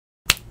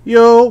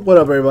Yo, what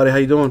up everybody? How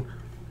you doing?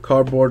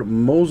 Cardboard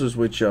Moses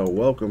with y'all.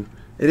 Welcome.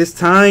 It is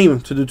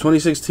time to do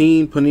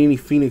 2016 Panini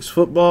Phoenix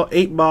Football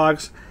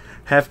 8-box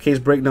half case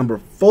break number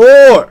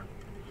 4,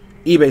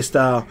 eBay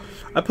style.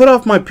 I put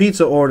off my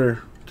pizza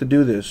order to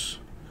do this,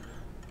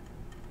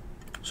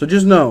 so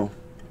just know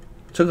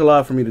it took a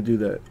lot for me to do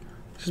that.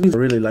 This means I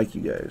really like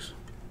you guys.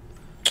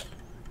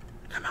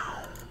 Come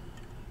on.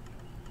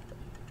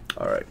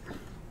 All right.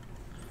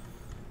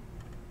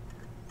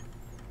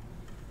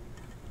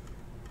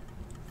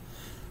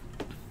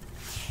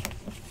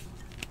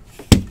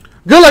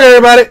 Good luck,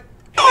 everybody.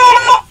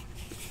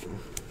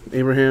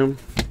 Abraham,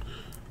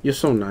 you're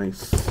so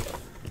nice.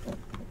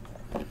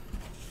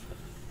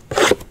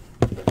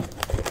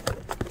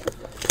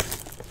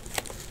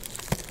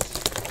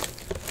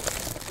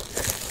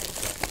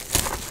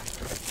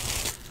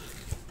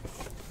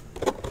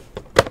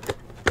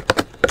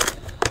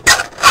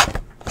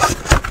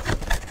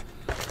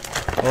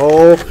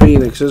 Oh,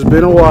 Phoenix, it's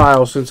been a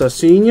while since I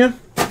seen you.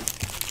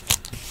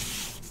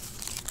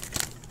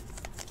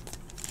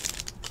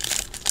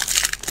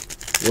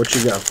 What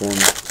you got for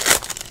me?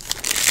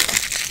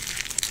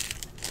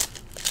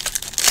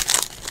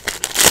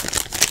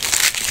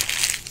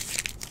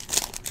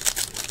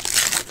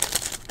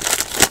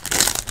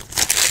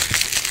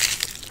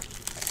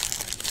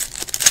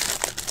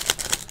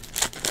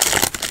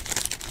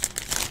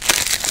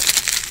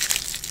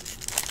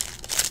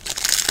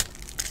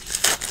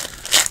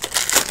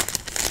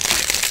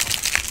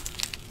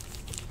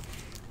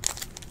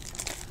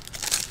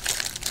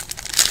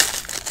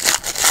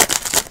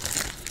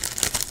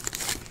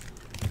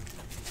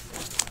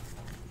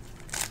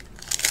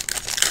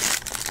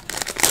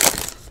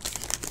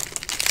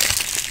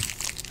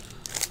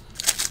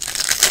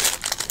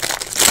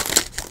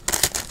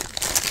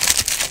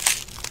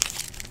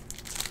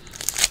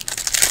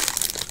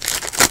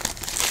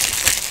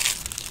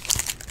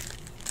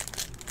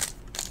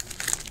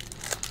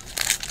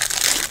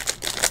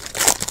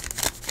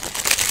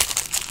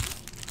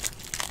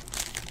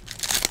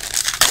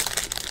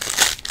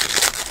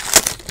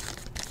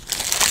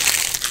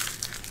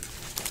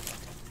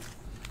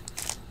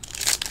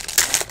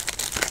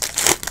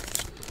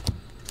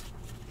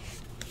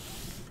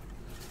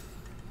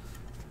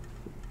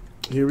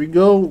 Here we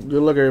go.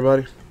 Good luck,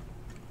 everybody.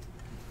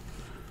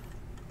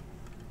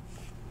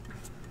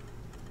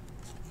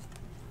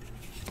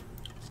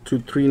 To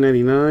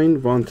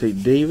 399,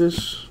 Vontae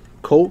Davis,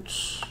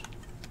 Colts.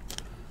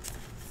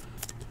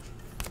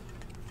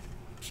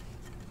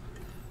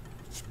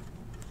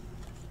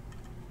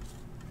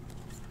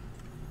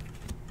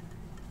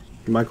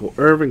 Michael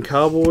Irvin,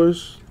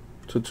 Cowboys,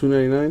 to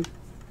 299.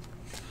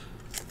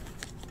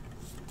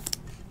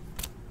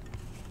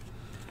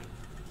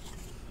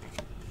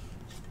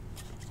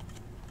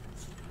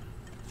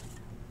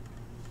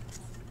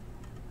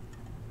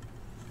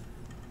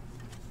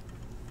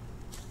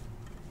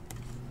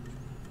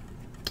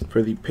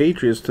 For the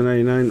Patriots, to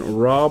 99,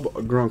 Rob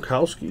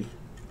Gronkowski.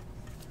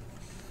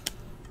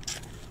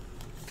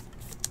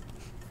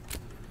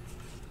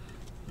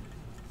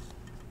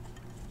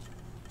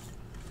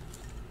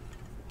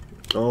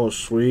 Oh,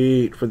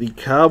 sweet. For the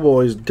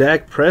Cowboys,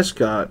 Dak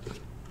Prescott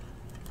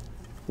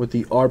with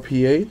the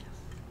RPA.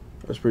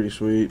 That's pretty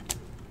sweet.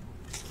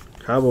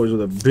 Cowboys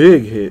with a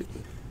big hit.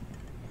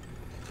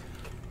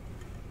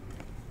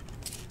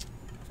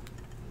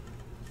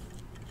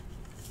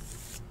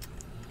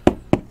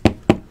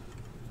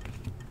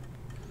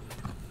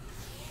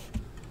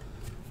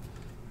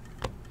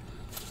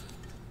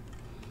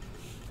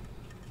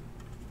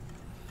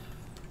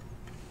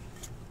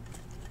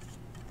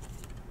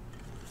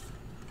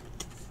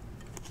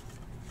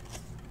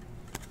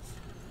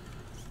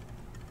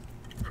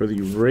 For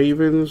the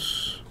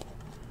Ravens,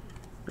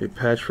 a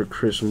patch for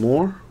Chris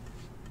Moore.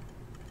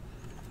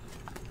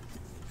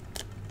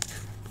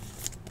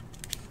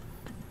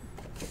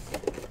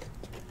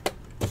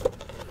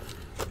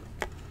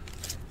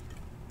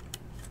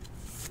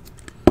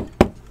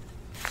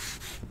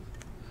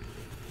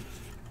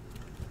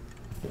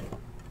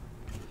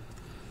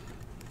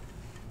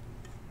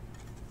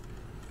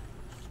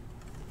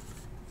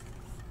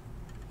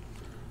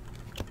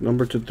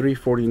 Number to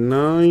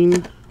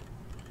 349.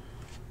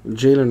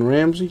 Jalen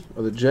Ramsey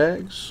of the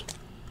Jags.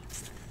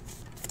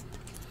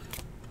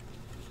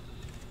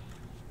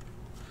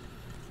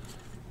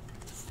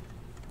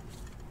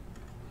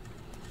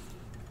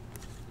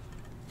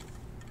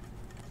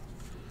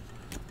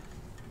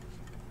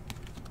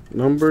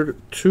 Numbered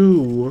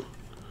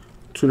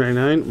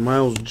 299,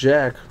 Miles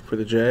Jack for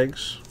the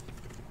Jags.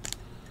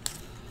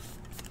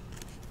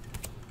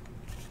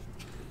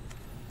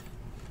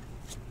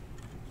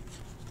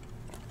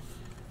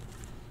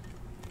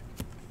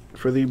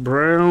 For the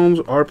Browns,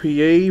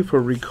 RPA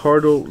for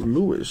Ricardo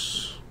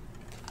Lewis.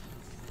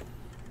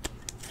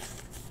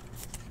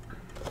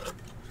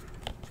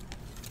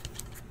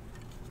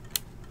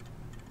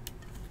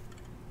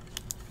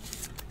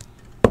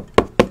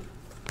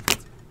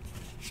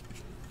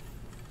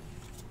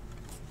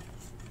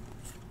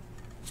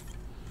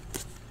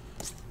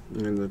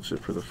 And that's it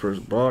for the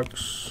first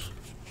box.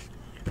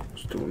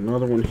 Let's Do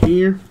another one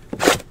here.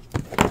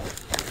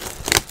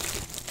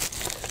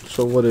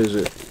 So what is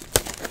it?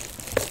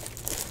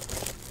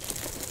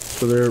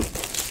 So they're,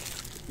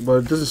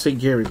 but it doesn't say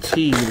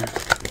guaranteed. In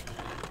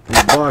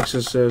the box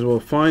it says, well,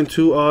 find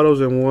 2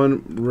 autos and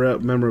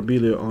 1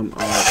 memorabilia on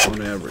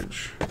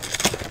average.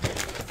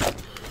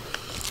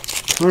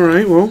 All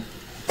right, well,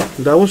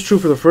 that was true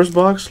for the first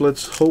box.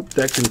 Let's hope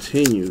that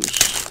continues.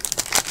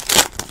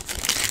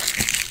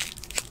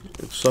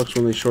 It sucks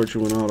when they short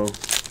you an auto.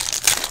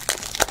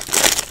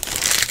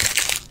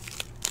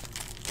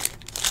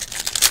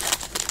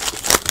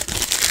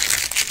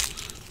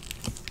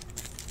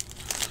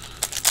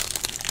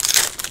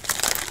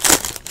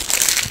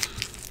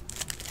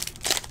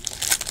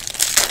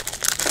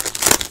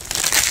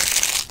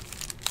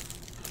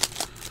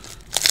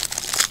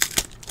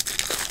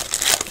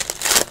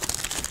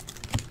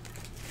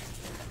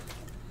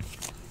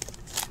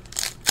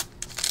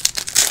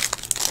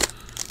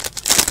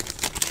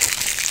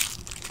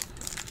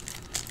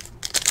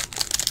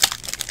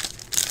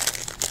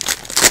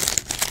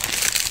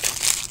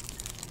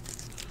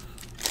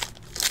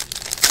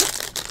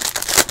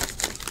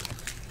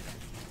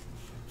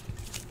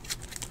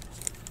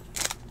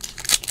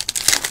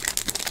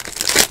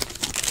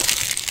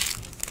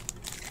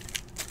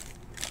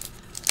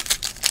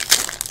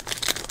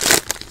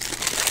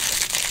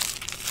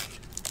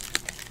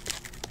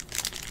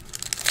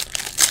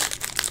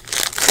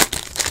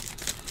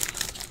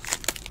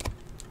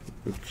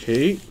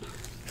 Okay,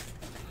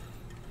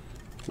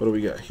 what do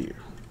we got here?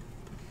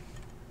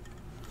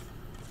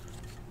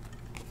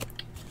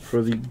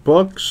 For the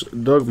Bucks,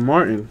 Doug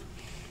Martin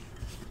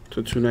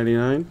to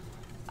 299.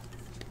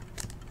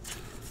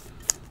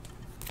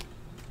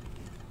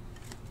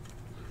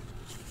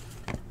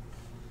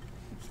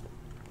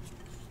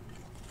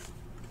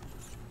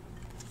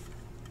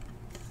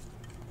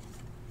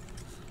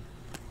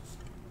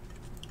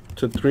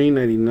 To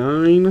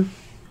 399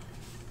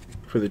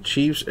 for the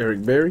Chiefs,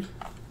 Eric Berry.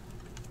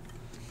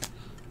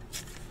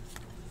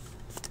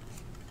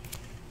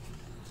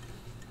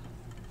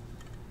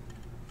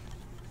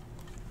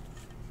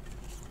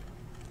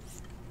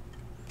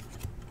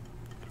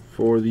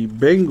 For the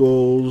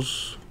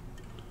Bengals,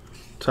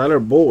 Tyler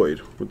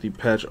Boyd with the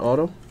patch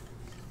auto.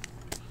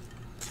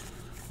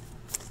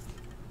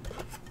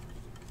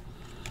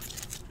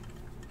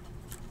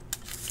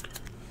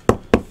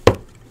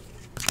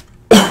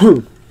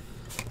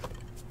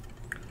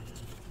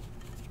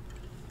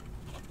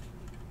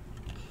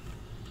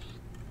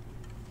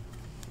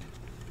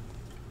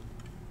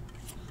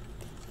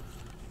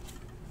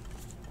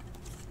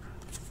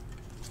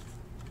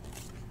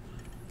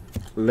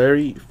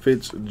 Larry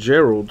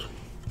Fitzgerald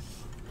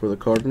for the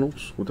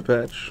Cardinals with the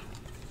patch.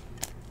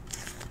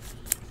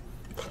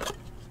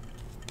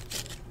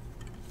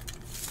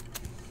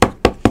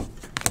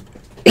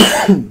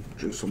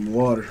 Drink some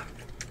water.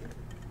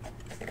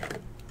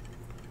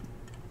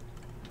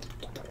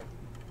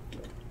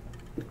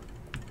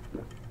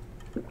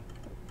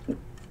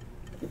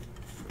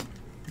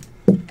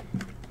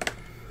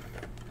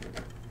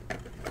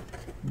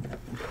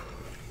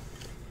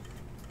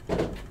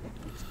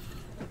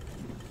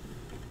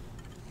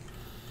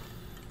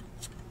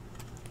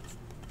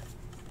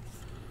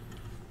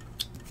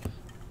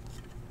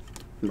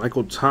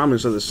 Michael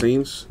Thomas of the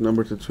Saints,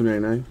 number to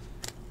 299.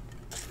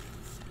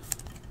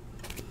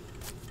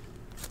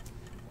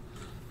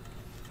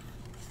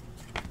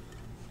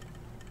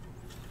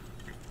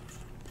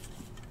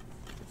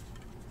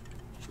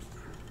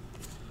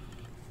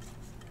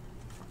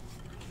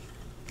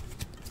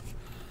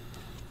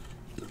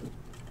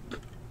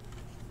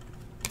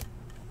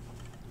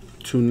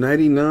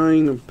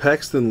 $2.99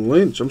 Paxton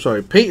Lynch. I'm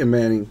sorry, Peyton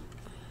Manning.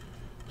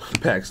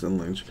 Paxton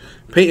Lynch.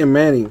 Peyton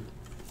Manning.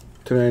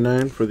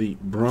 $2.99 for the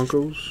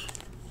Broncos.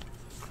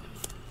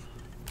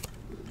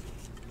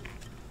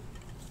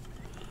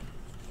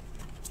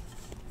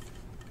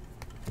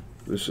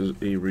 This is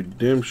a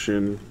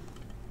redemption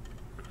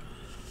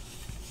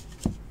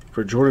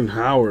for Jordan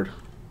Howard.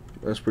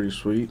 That's pretty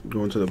sweet.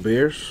 Going to the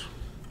Bears.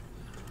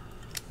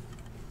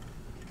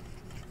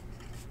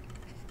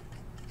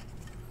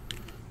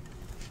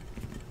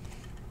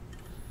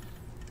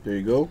 There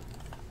you go.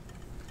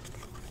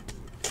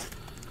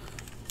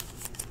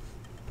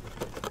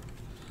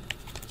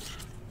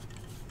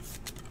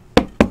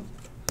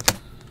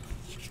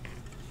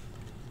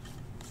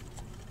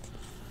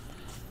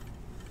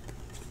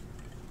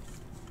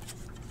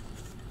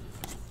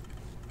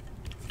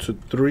 To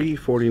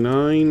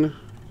 349,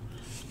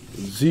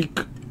 Zeke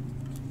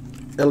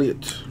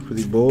Elliott for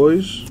the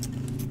boys.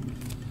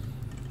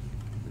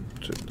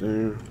 That's it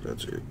there.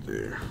 That's it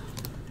there.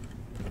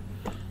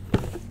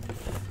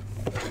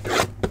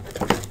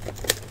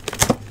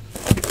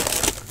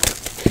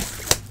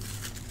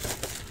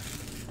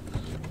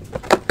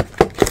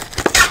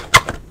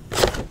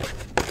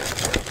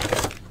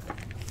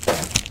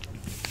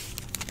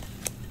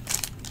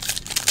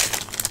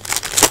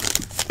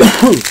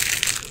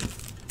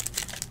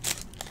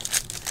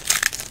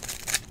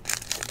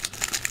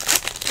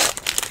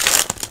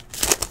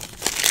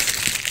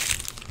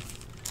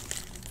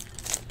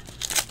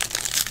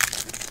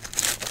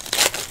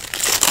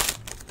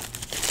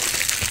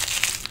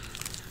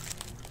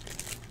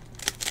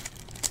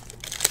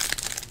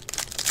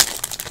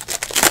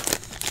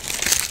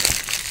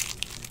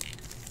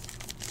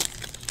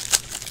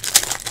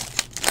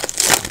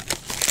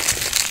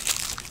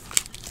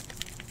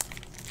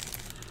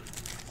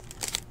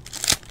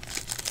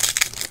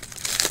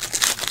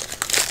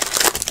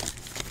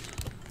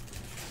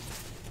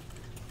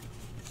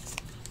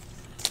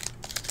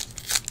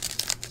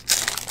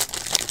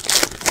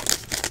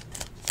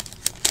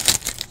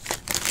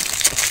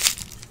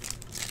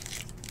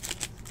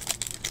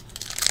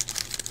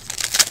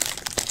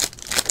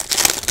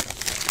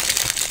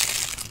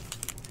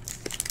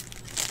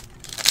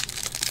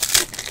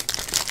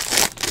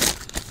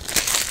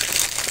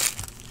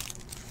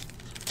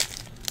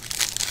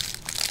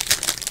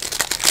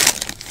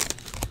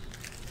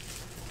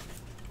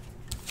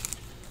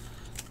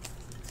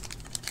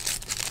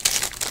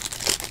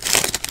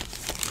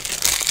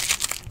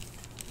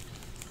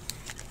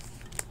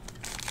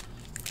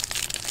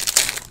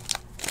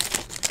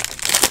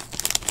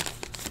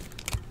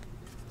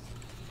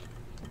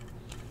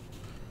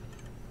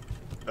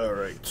 All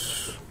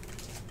right.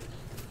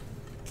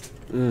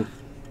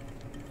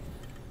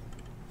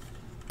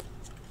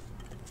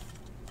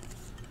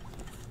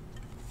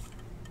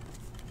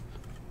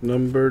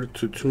 Numbered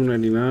to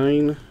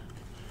 299.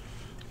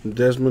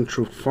 Desmond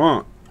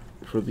Trufant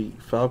for the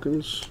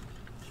Falcons.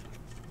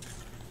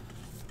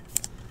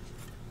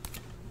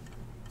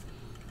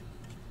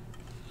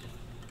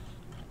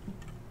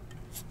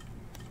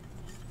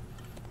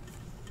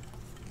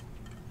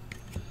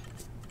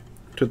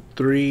 To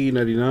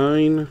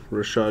 399,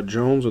 Rashad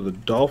Jones of the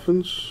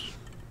Dolphins.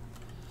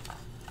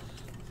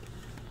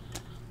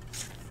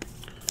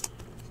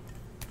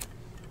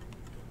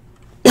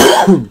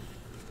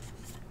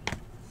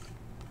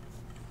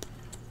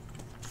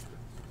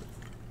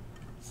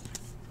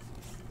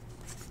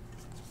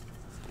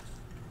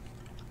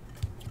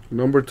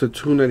 Number to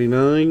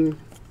 299,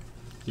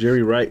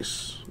 Jerry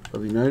Rice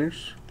of the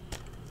Niners.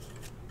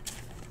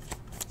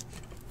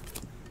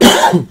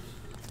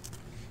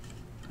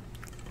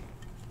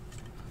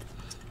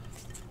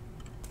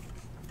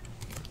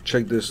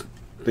 Check this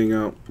thing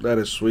out. That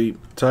is sweet.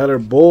 Tyler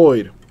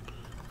Boyd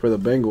for the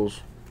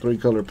Bengals.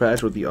 3-color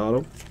patch with the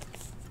auto.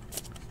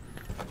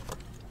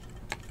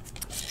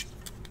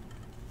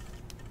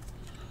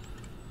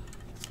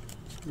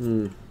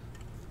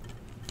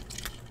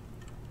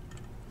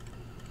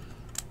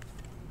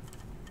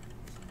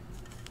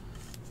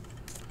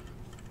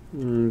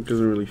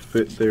 Doesn't really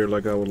fit there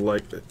like I would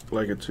like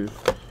it to.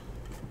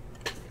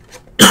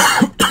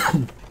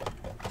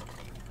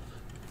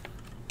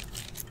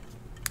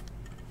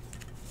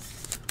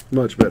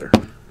 Much better.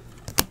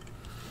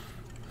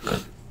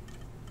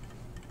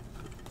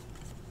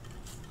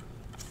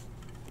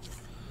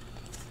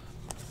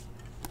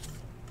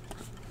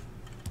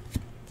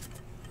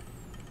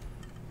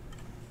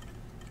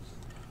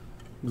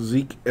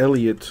 Zeke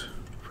Elliott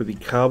for the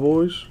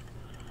Cowboys.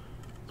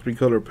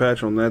 3-color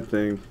patch on that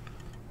thing.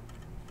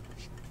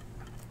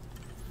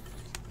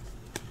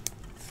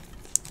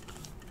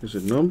 Is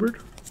it numbered?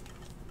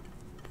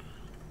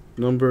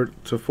 Numbered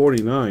to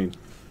 49.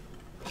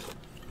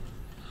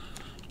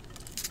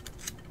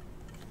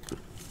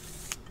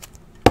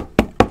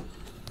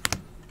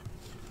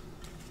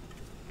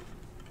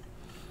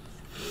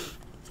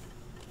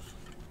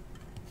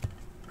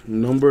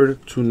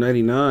 Numbered to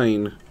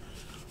 99.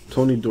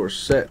 Tony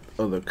Dorsett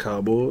of the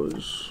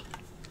Cowboys.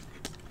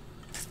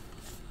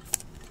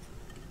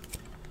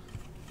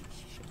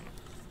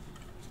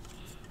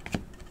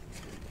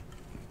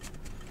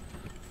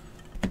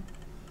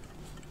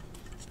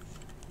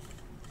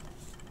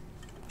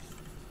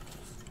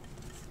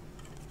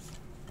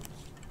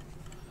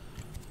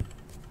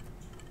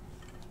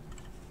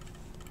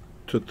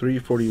 To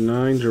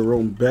 349,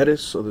 Jerome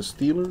Bettis of the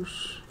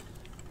Steelers.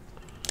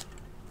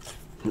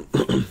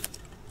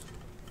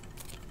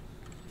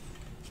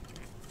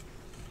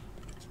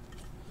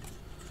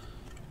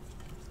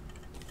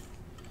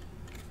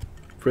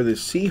 For the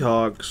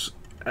Seahawks,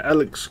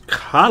 Alex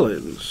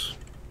Collins.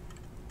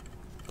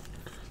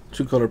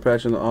 2-color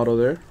patch in the auto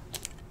there.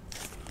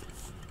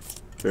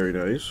 Very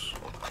nice.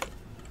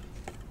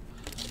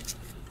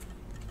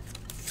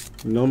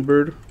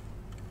 Numbered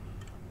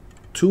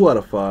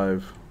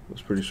 2/5.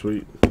 That's pretty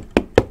sweet.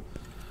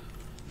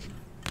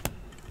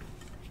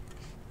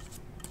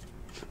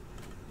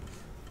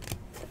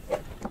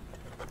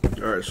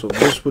 Alright, so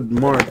this would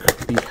mark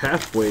the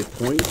halfway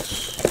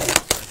point.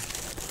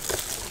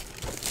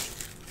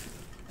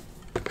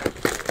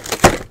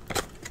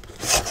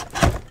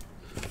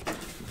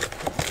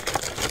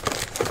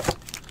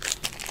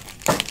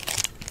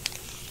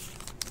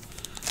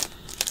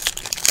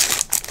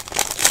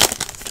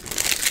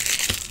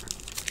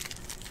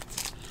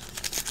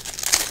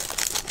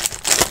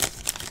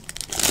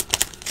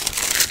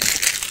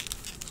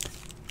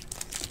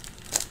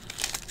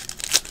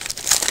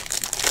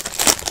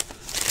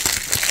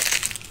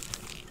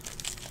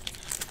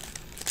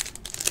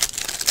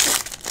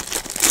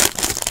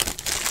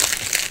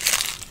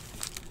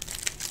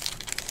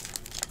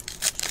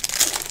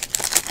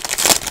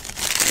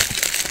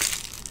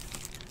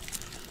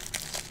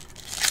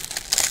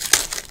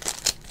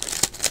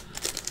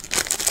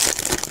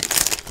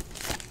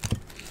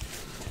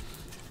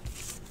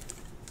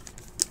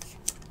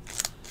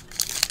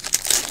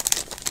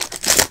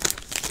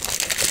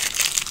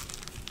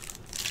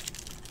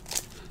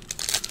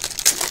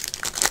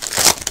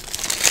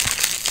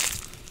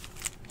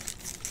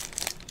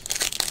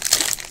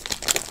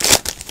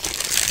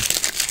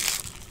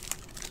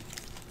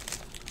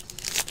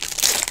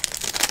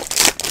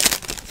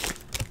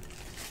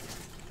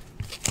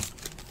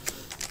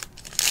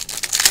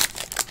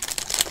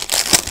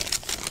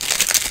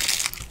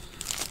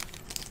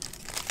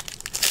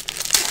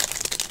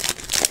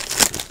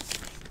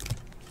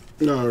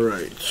 All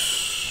right.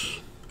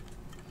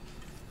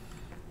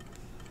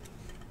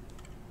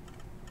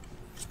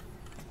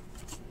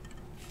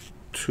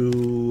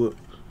 To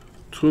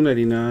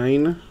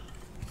 299,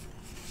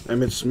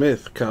 Emmitt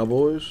Smith,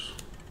 Cowboys.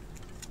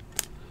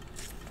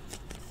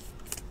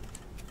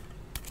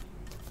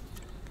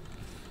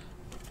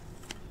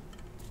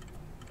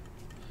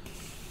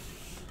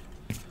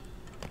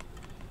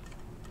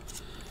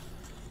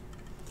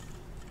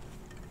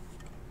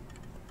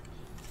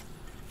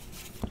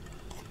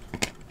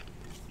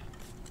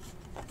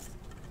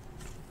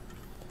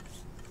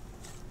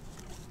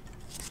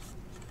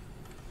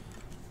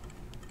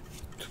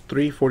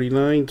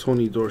 349,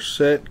 Tony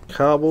Dorsett,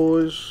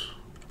 Cowboys.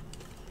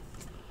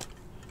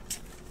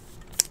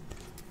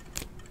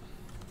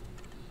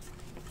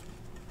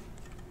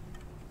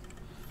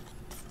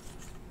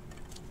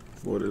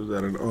 What is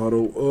that, an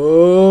auto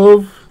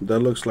of? That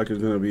looks like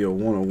it's going to be a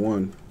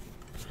 101.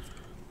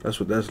 That's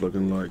what that's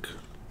looking like.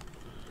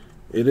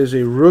 It is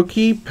a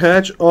rookie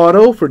patch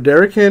auto for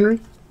Derrick Henry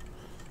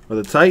of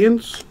the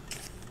Titans.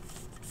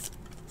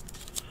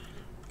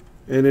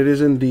 And it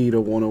is indeed a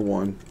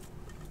 101.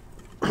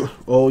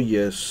 Oh,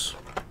 yes.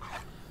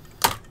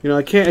 You know,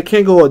 I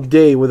can't go a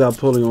day without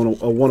pulling on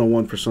a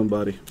 101 for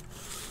somebody.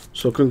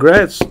 So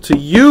congrats to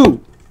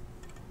you,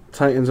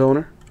 Titans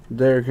owner.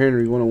 Derrick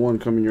Henry 101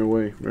 coming your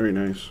way. Very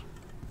nice.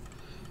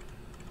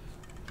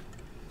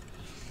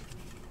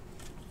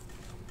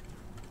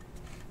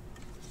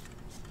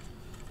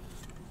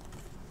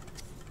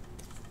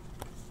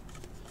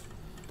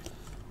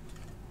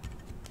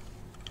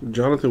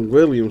 Jonathan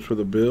Williams for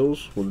the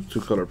Bills with a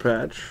 2-color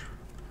patch.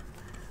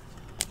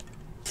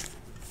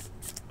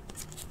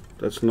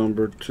 That's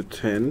numbered to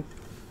 10.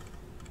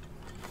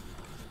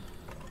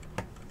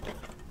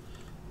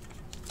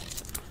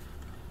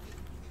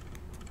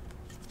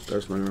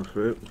 That's not going to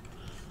fit.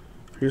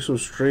 Here's some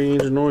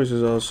strange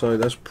noises outside.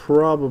 That's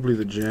probably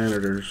the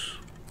janitors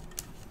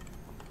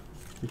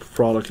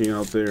frolicking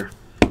out there.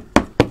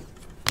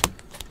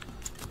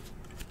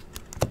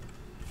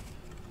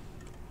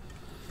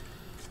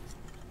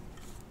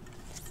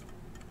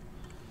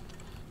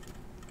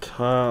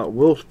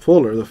 Will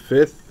Fuller, the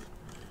 5th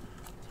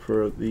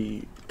for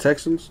the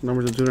Texans,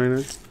 number to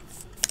 299.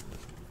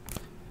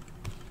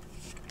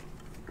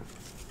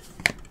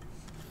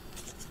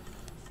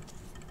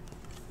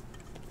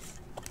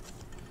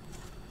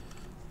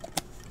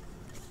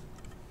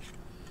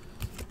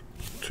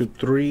 To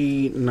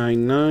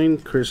 399,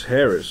 Chris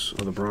Harris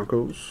of the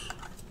Broncos.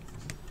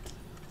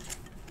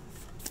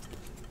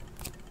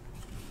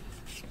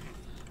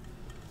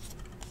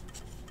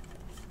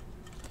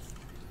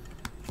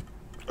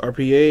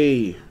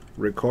 RPA,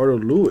 Ricardo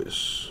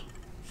Lewis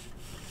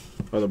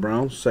of the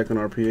Browns. 2nd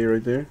RPA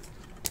right there.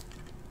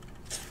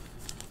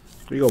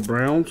 There you go,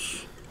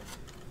 Browns.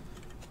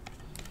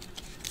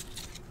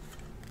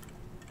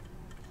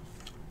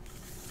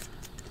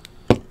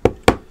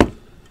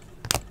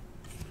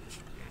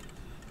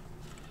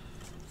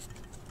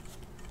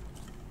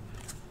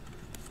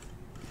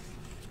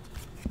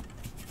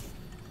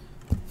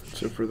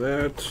 That's it for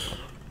that.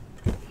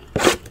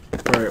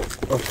 Alright,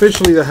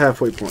 officially the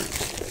halfway point.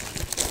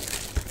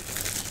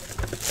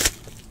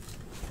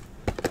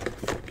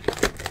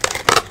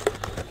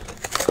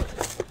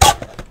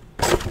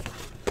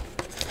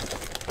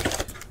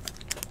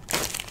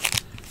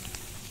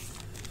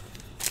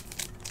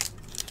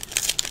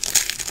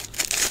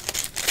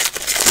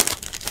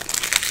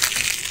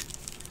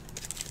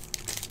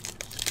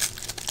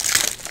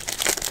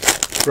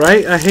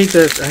 Right? I hate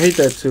that. I hate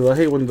that too. I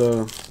hate when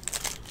the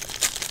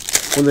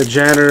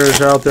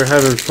janitors are out there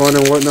having fun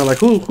and whatnot. Like,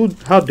 who?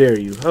 How dare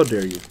you? How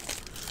dare you?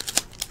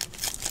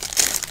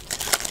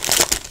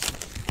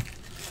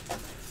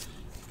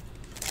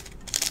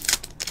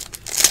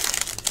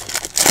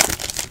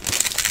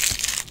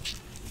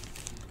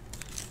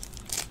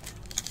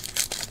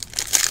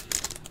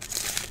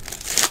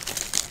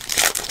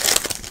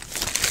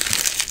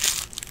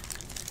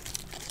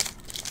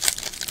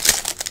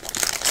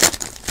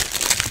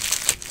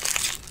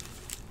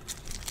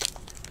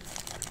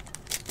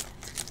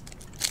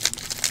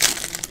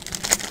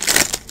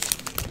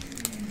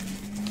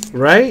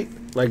 Right?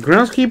 Like,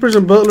 groundskeepers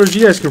and butlers,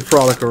 you guys can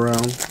frolic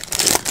around.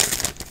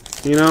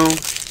 You know?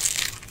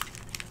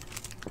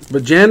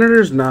 But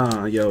janitors,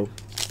 nah, yo.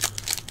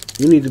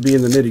 You need to be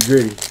in the nitty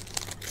gritty.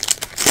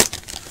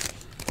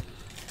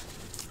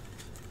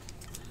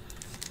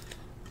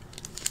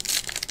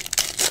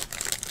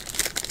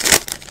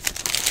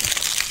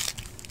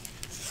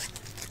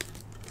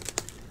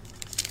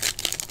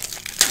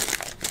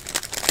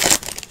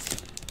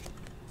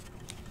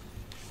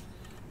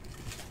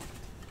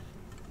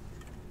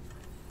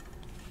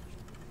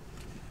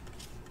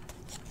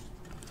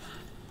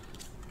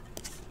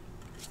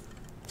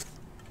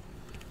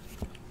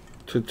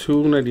 To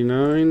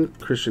 299,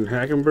 Christian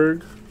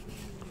Hackenberg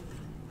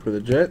for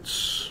the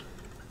Jets.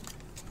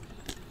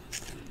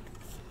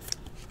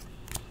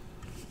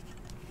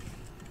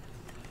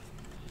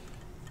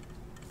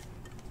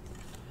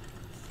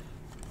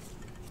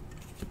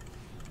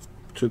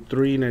 To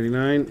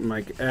 399,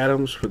 Mike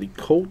Adams for the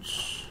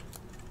Colts.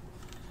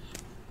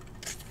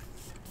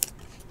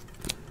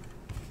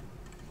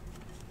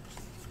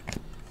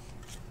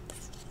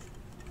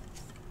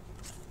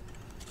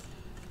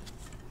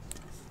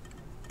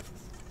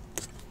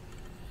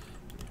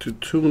 To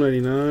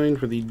 299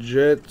 for the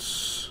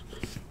Jets,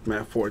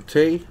 Matt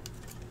Forte.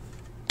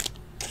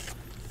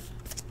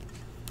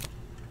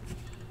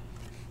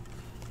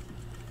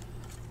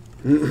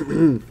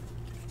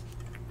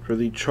 For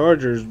the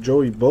Chargers,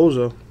 Joey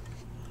Bosa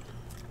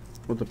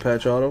with the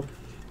patch auto.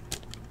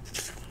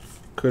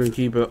 Couldn't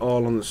keep it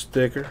all on the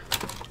sticker.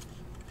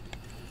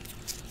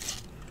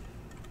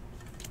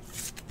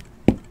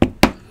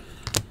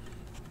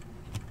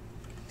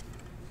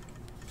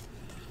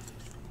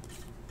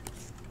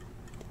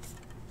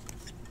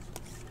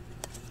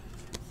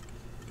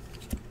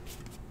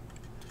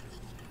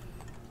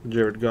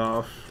 Jared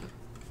Goff.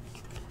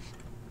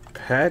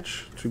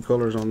 Patch, 2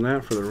 colors on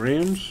that for the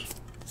Rams.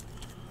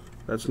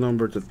 That's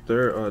number to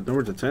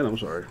 10. I'm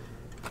sorry.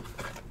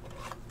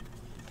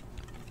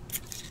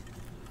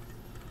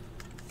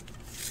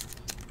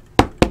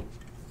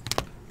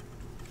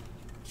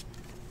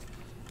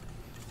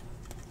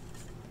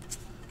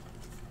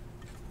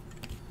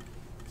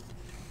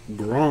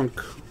 Gronk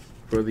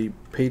for the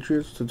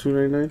Patriots to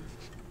 299.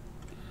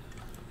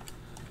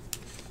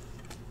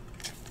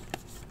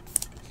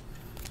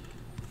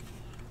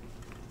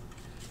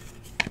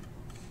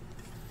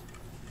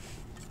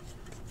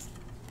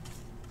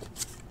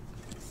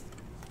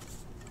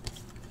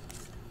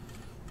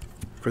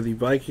 For the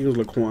Vikings,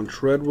 Laquan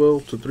Treadwell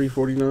to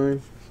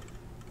 349.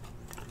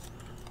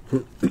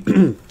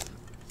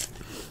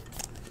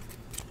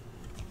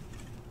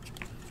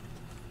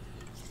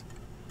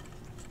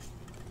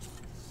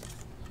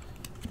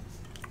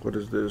 What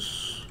is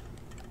this?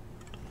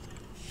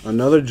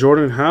 Another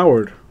Jordan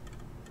Howard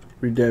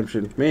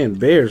redemption. Man,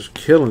 Bears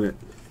killing it.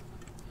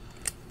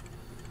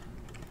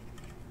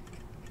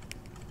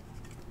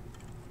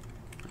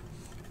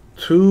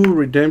 Two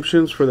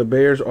redemptions for the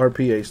Bears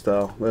RPA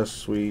style. That's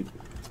sweet.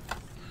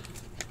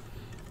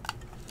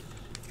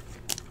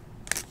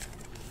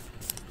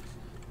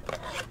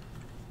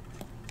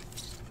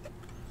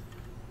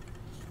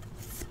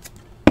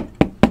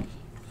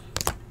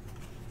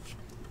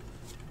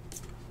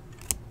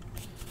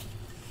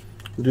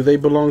 Do they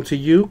belong to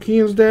you,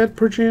 Kean's dad,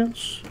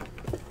 perchance?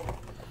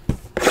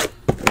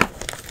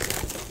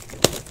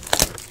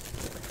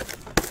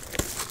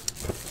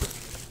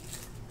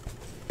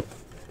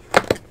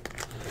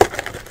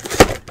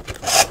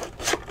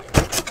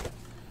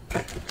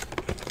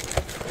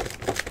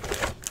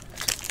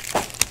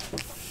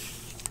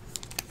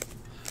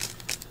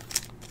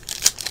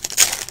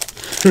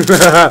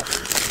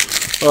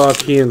 Oh,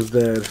 Kean's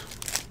dad.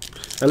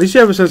 At least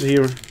you have a sense of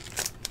humor.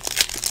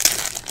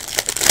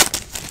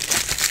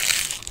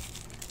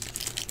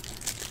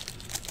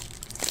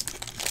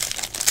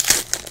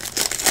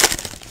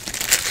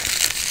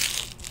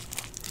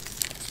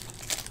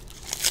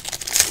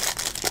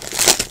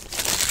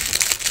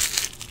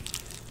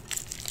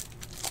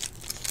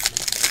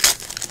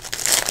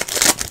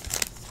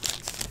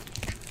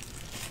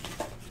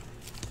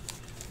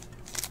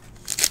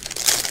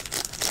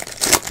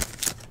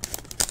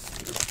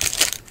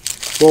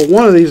 Well,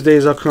 one of these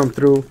days I'll come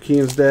through,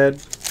 Kean's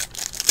dad.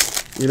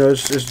 You know,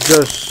 it's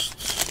just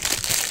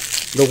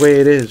the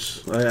way it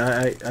is.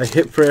 I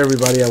hit for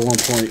everybody at one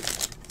point.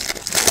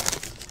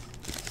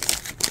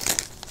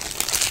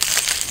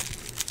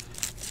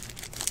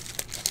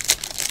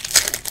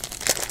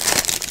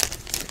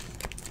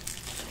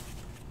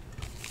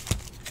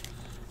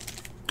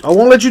 I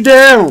won't let you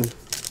down.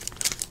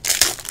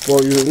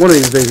 Well, one of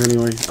these days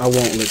anyway, I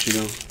won't let you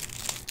down.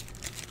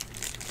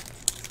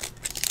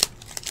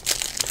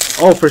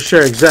 Oh, for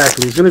sure,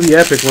 exactly. It's going to be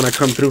epic when I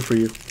come through for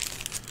you.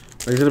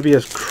 It's going to be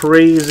a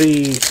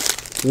crazy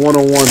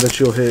 101 that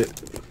you'll hit.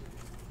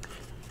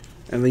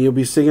 And then you'll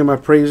be singing my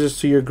praises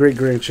to your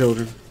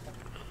great-grandchildren.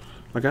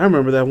 Like, I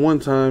remember that one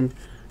time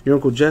your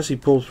Uncle Jesse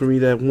pulled for me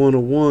that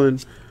 101,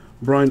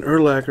 Brian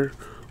Urlacher.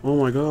 Oh,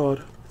 my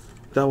God.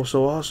 That was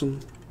so awesome.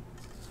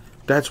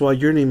 That's why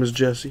your name is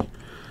Jesse.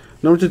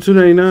 Number to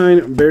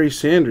 299, Barry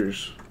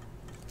Sanders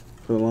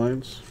for the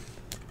Lions.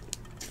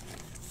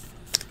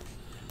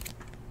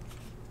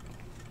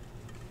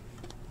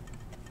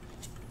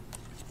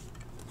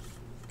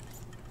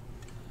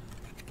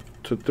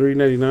 To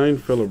 399,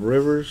 Phillip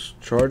Rivers,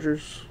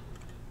 Chargers.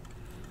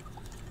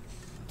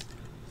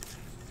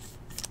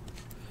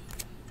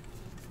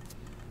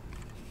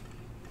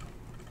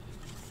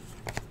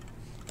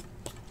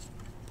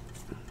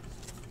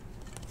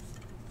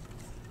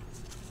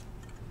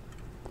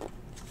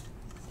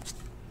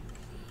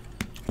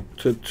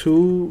 To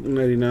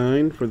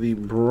 299 for the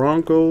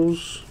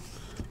Broncos,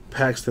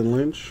 Paxton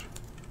Lynch.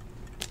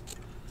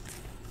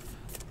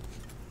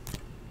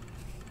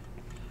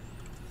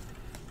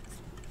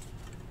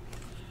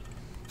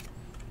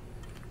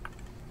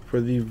 For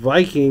the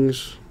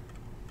Vikings,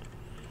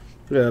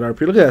 look at that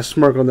RPA. Look at that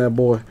smirk on that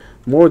boy.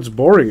 Moritz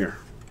Boringer,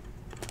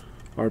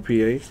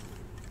 RPA.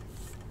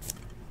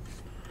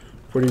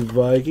 For the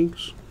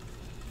Vikings.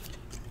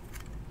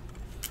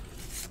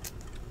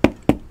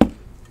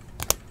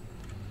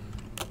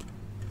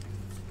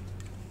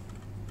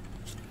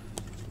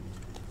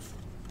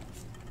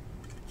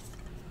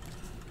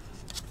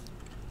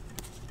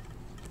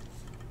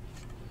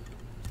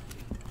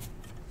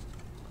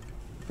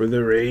 For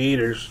the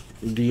Raiders,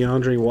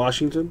 DeAndre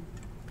Washington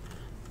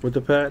with the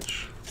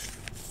patch.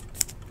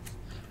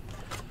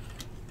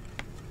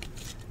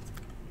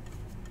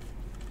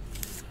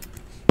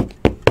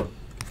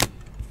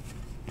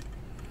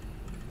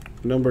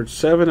 Numbered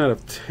 7 out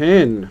of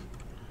 10,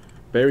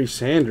 Barry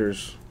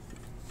Sanders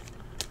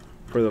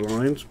for the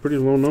Lions. Pretty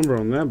low number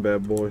on that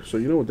bad boy. So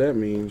you know what that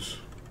means.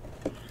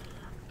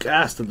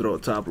 Got to throw a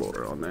top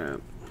loader on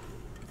that.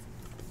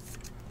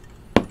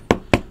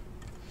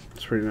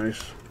 It's pretty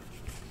nice.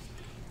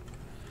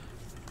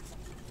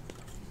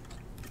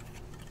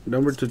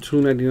 Number to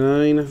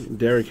 299,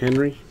 Derrick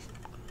Henry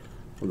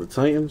of the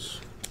Titans.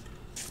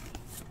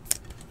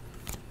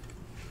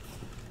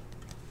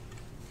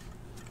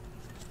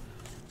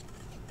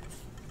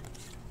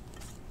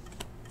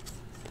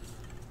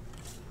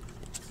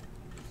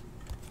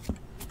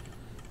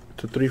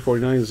 To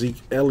 349,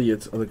 Zeke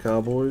Elliott of the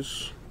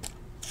Cowboys.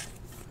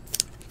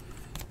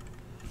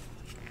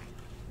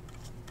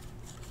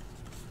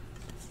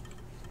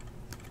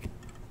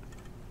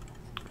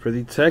 For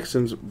the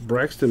Texans,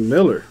 Braxton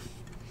Miller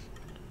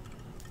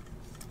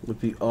with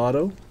the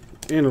auto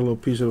and a little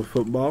piece of the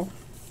football.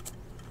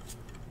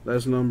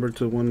 That's numbered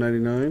to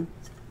 199.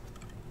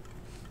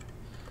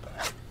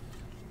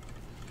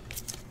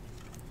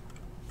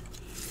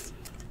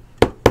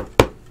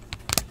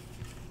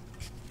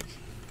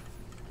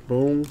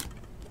 Boom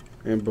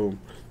and boom.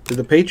 Did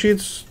the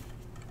Patriots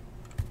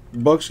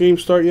Bucks game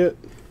start yet?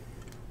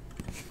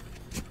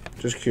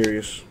 Just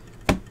curious.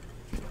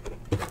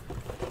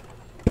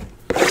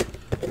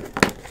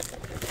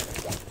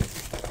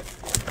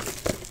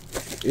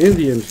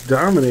 Indians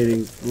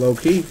dominating low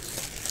key.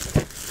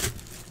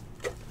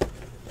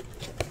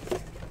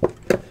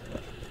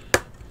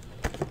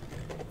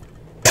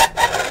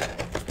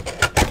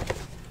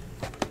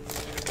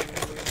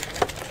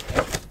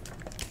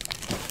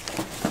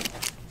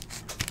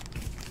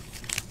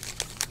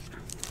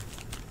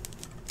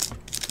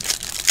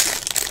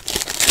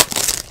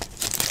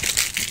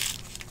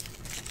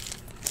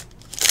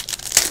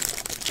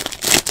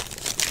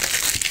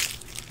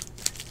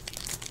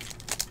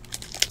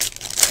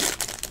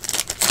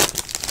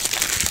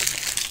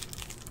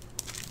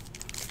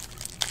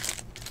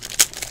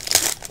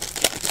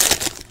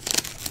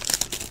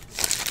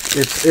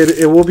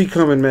 It will be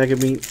coming, Mega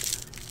Meat.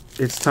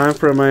 It's time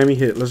for a Miami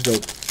hit. Let's go.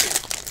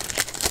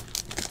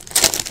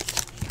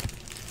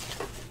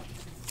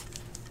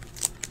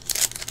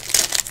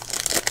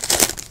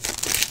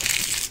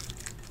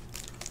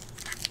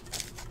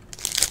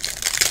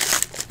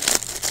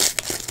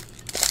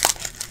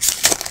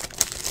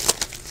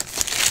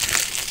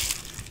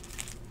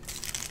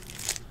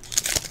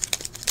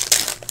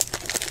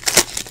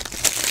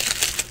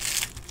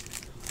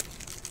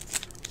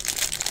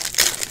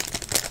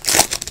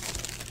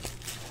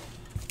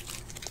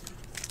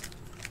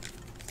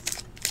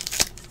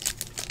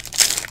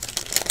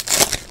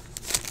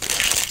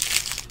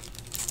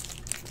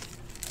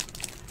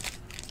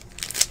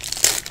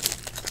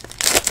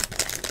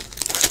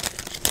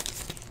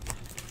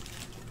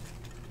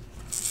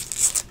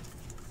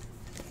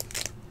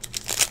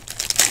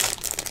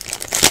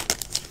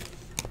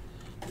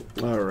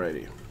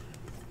 Alrighty.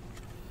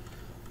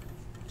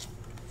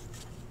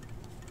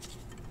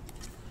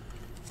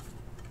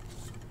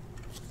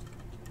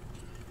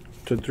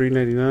 To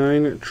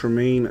 399,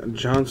 Tremaine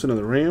Johnson of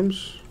the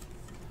Rams.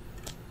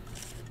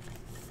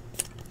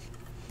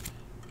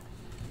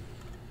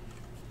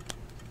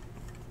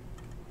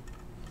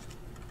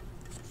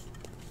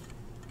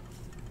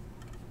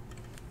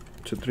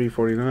 To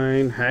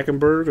 349,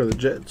 Hackenberg of the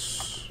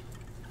Jets.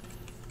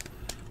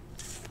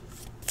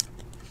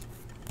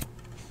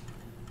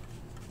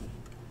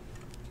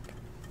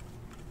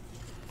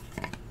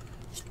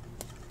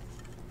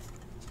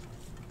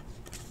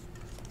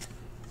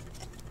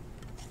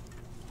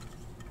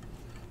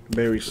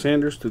 Barry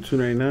Sanders to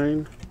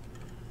 299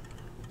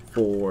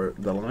 for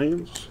the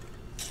Lions.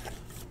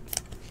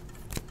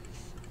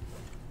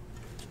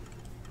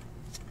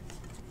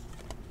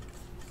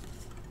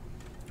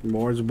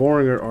 Morris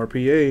Boringer,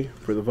 RPA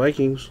for the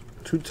Vikings,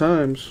 2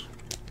 times.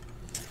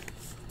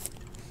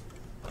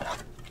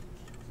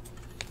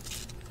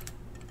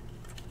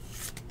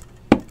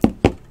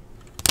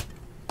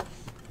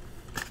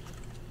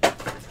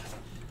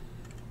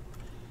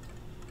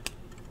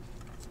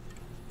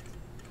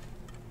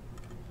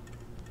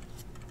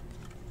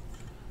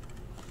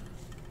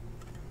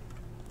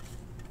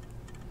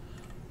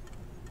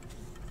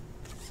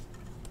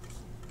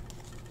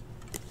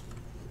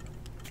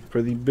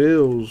 For the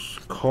Bills,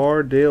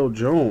 Cardale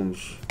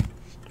Jones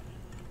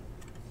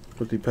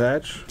with the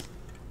patch.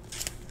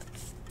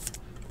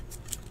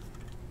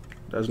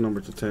 That's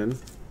number to 10.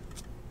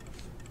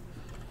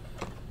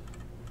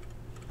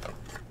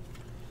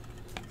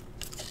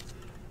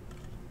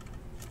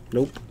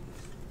 Nope.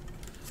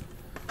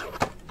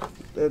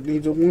 That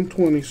needs a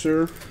 120,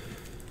 sir.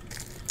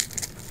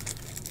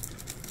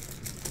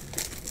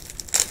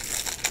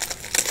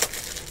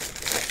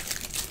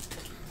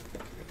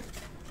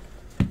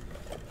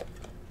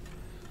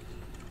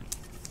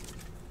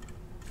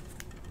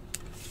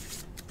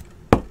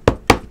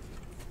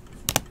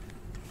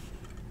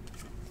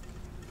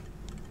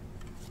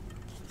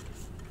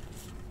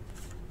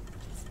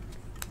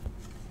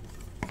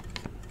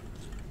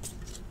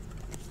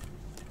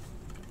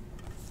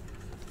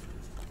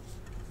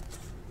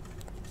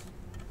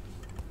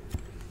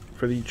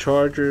 For the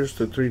Chargers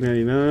to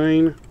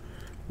 399,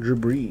 Drew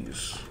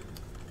Brees.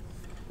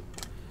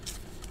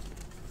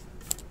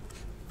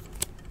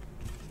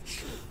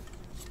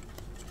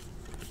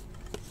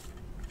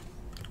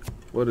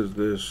 What is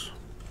this?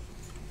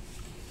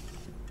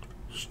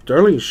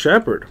 Sterling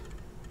Shepard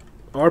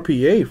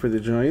RPA for the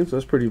Giants.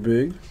 That's pretty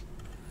big.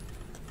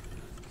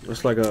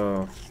 That's like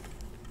a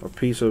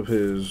piece of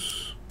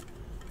his,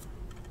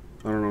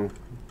 I don't know.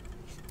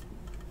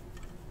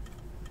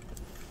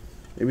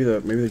 Maybe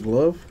the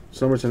glove.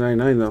 Summer to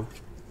 99 though.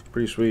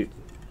 Pretty sweet.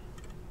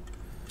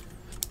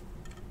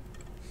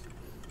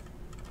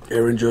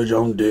 Aaron Judge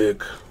on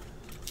deck.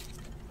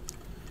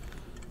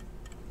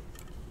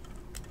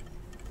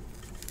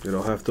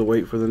 It'll have to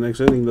wait for the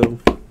next inning though.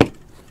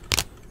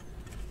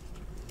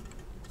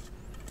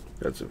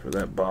 That's it for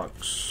that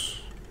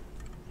box.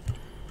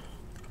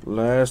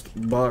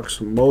 Last box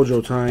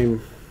mojo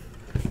time.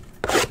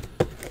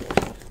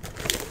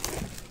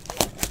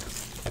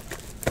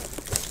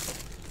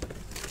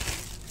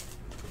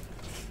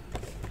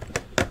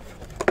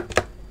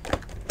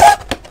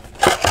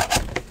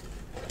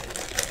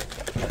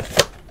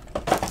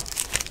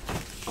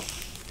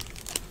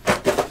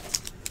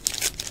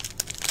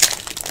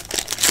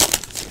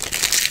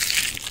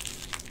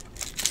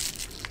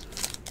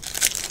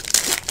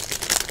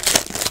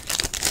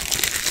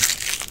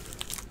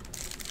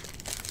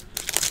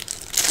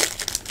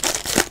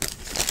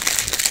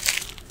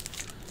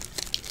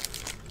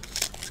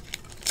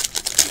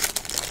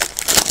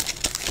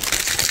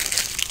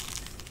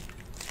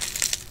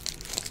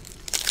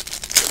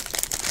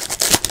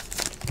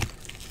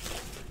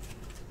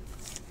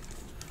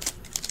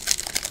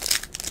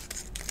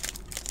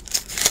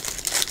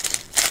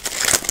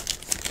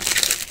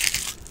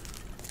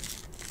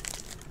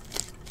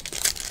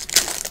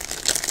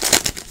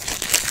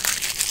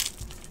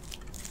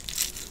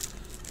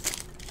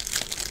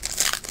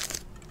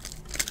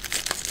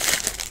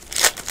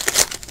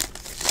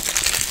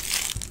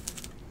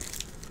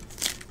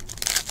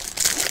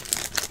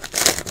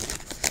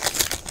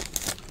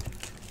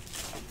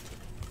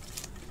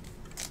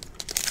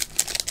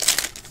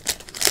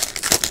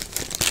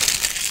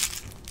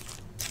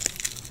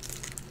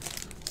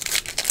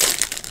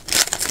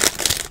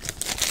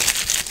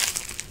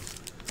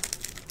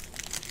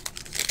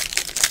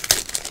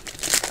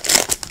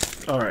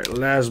 All right,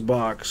 last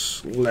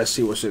box. Let's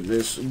see what's in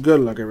this. Good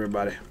luck,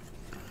 everybody.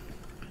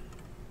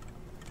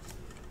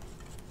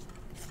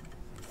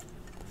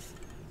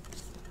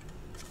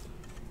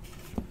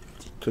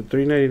 To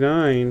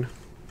 399,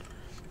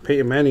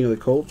 Peyton Manning of the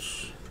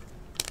Colts.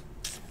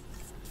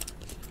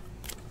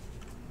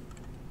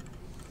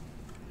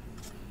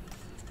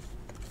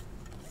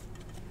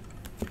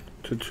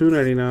 To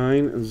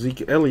 299,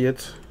 Zeke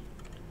Elliott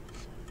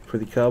for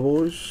the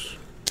Cowboys.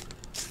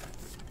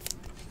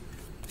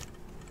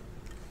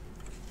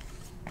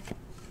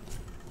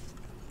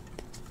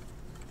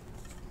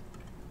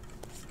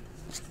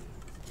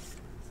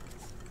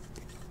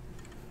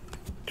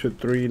 To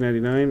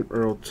 399,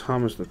 Earl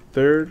Thomas III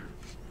for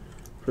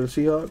the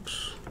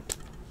Seahawks.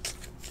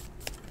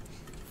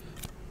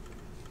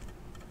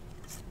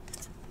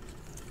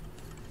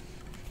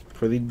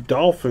 For the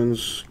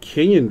Dolphins,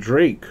 Kenyon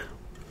Drake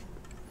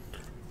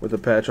with the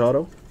patch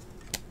auto.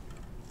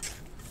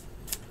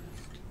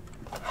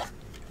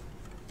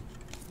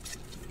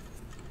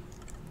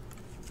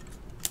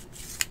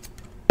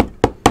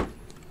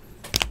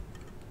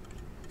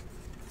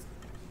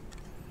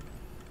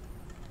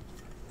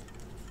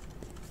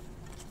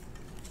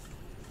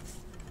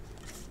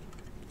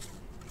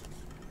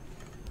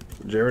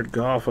 Jared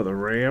Goff of the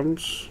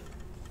Rams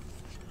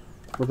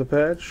with a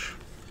patch.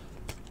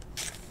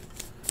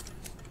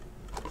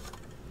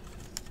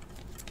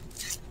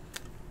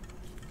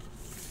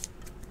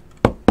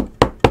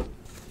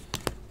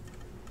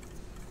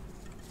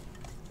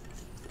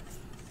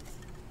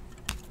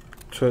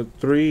 To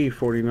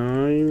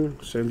 349,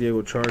 San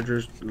Diego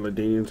Chargers,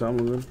 LaDainian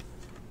Tomlinson.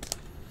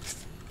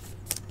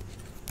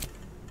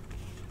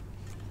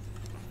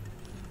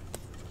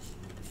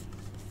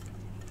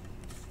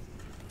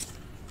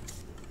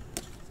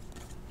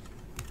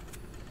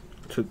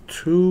 To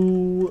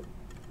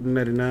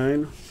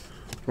 299,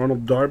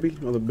 Ronald Darby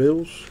of the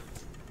Bills.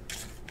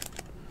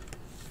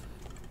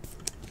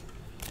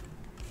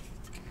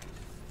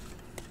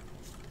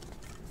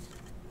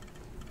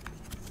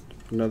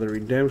 Another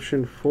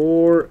redemption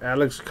for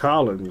Alex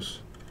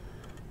Collins.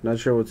 Not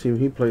sure what team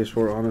he plays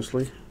for,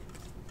 honestly.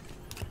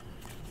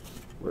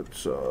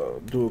 Let's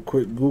do a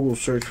quick Google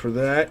search for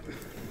that.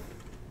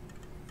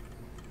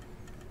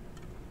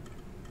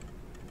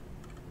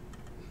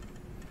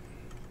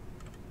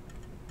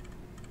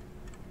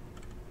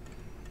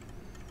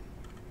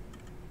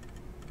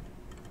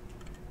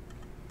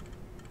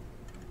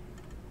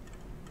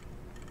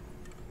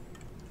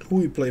 Who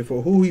he played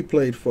for? Who he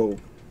played for?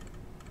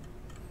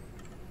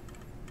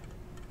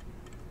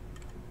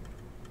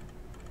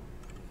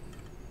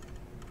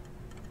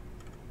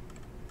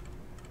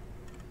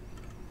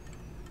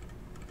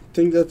 I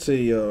think that's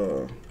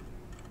a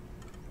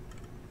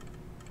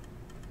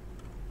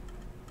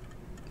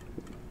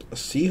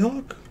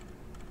Seahawk?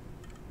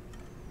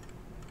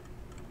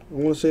 I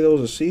want to say that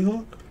was a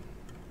Seahawk.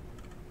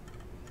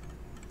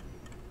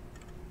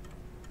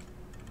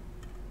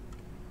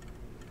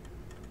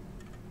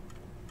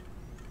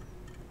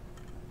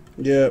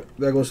 Yeah,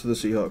 that goes to the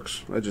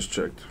Seahawks. I just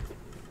checked.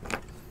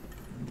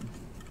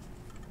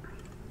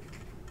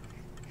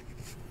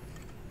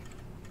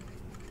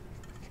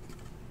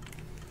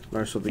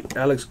 Alright, so the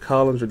Alex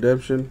Collins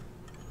redemption.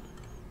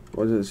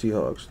 What is it, the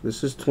Seahawks?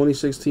 This is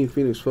 2016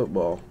 Phoenix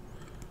football.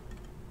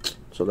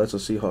 So that's a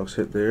Seahawks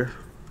hit there.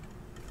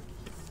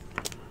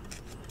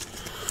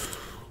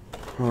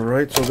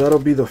 Alright, so that'll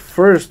be the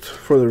first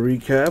for the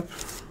recap.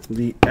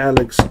 The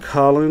Alex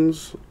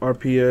Collins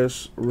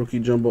RPS Rookie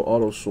Jumbo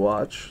Auto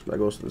Swatch. That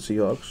goes to the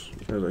Seahawks,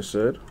 as I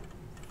said.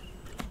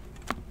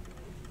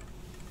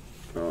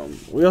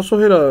 We also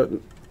hit a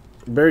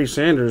Barry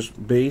Sanders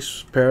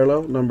base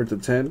parallel, numbered to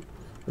 10.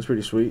 That's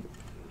pretty sweet.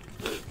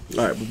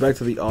 Alright, but back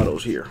to the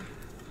autos here.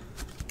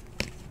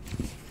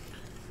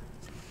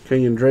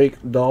 Kenyon Drake,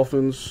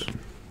 Dolphins.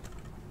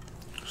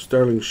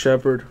 Sterling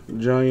Shepard,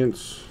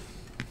 Giants.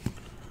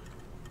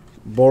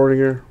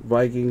 Boringer,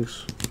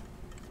 Vikings.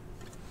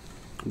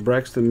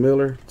 Braxton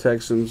Miller,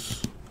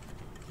 Texans.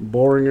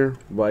 Boringer,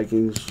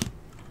 Vikings.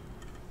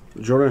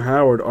 Jordan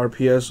Howard,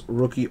 RPS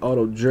Rookie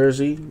Auto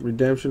Jersey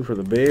redemption for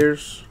the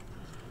Bears.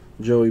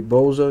 Joey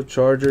Bosa,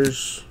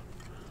 Chargers.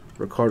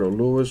 Ricardo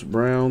Lewis,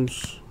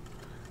 Browns.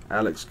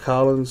 Alex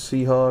Collins,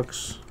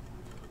 Seahawks.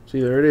 See,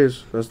 there it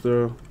is. That's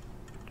the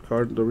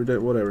card,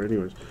 whatever.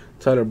 Anyways,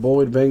 Tyler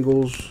Boyd,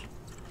 Bengals.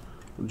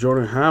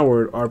 Jordan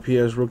Howard,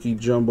 RPS Rookie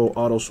Jumbo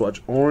Auto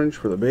Swatch Orange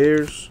for the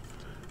Bears.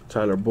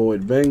 Tyler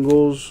Boyd,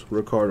 Bengals.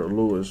 Ricardo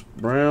Lewis,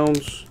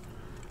 Browns.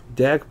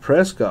 Dak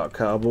Prescott,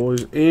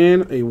 Cowboys.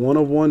 And a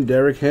 1/1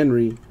 Derrick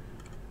Henry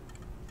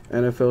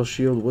NFL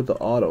Shield with the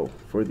auto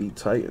for the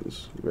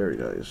Titans. Very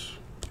nice.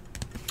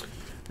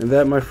 And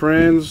that, my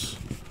friends,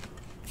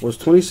 was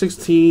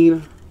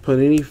 2016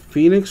 Panini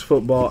Phoenix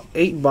Football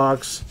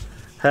 8-box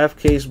half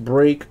case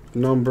break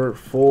number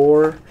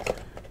 4,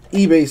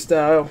 eBay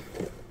style.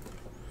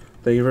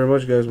 Thank you very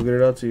much, guys. We'll get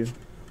it out to you.